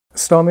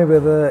Stormy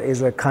Weather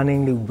is a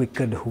cunningly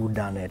wicked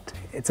whodunit.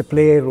 It's a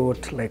play I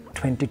wrote like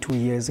 22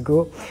 years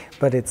ago,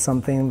 but it's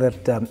something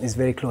that is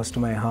very close to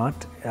my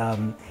heart.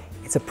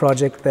 It's a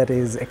project that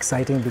is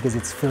exciting because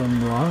it's film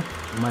noir.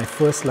 My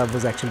first love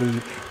was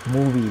actually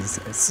movies,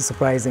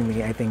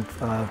 surprisingly, I think,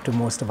 to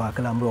most of our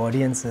Colombo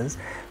audiences.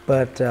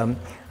 But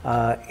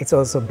it's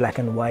also black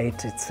and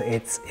white,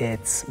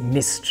 it's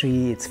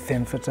mystery, it's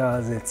femme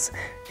fatales,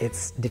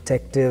 it's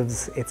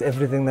detectives, it's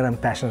everything that I'm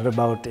passionate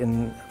about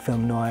in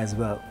film noir as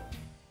well.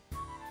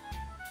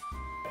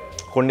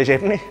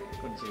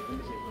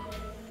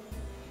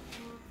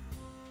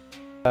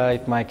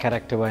 If my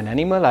character were an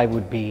animal, I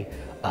would be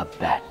a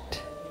bat.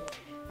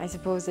 I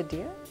suppose a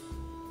deer.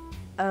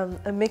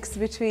 A mix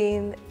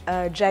between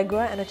a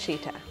jaguar and a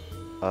cheetah.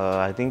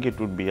 I think it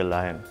would be a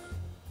lion.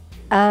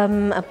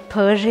 A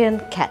Persian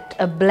cat,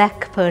 a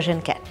black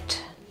Persian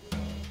cat.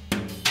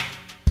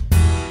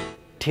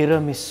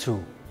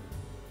 Tiramisu.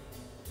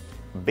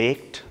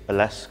 Baked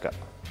Alaska.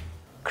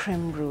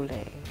 Creme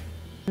brulee.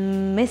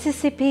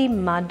 Mississippi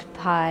mud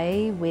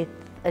pie with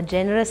a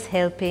generous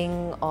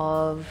helping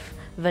of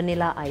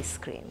vanilla ice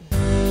cream.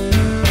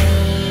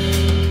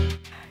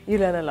 You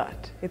learn a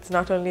lot. It's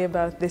not only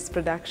about this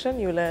production,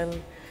 you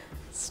learn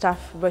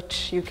stuff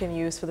which you can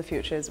use for the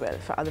future as well,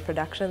 for other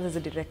productions as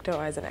a director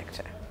or as an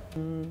actor.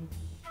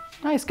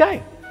 Nice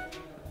guy.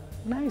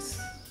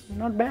 Nice,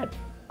 not bad.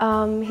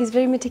 He's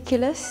very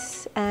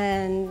meticulous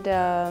and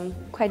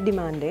quite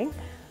demanding,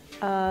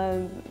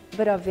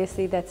 but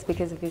obviously that's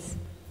because of his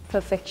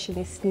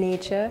perfectionist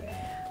nature,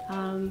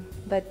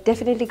 but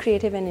definitely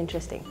creative and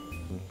interesting.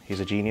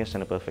 He's a genius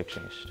and a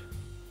perfectionist.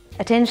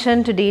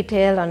 Attention to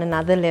detail on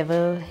another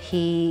level.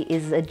 He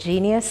is a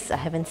genius. I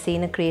haven't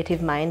seen a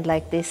creative mind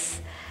like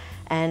this,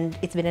 and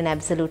it's been an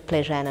absolute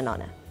pleasure and an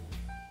honor.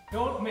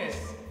 Don't miss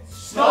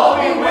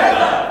Stormy Weather!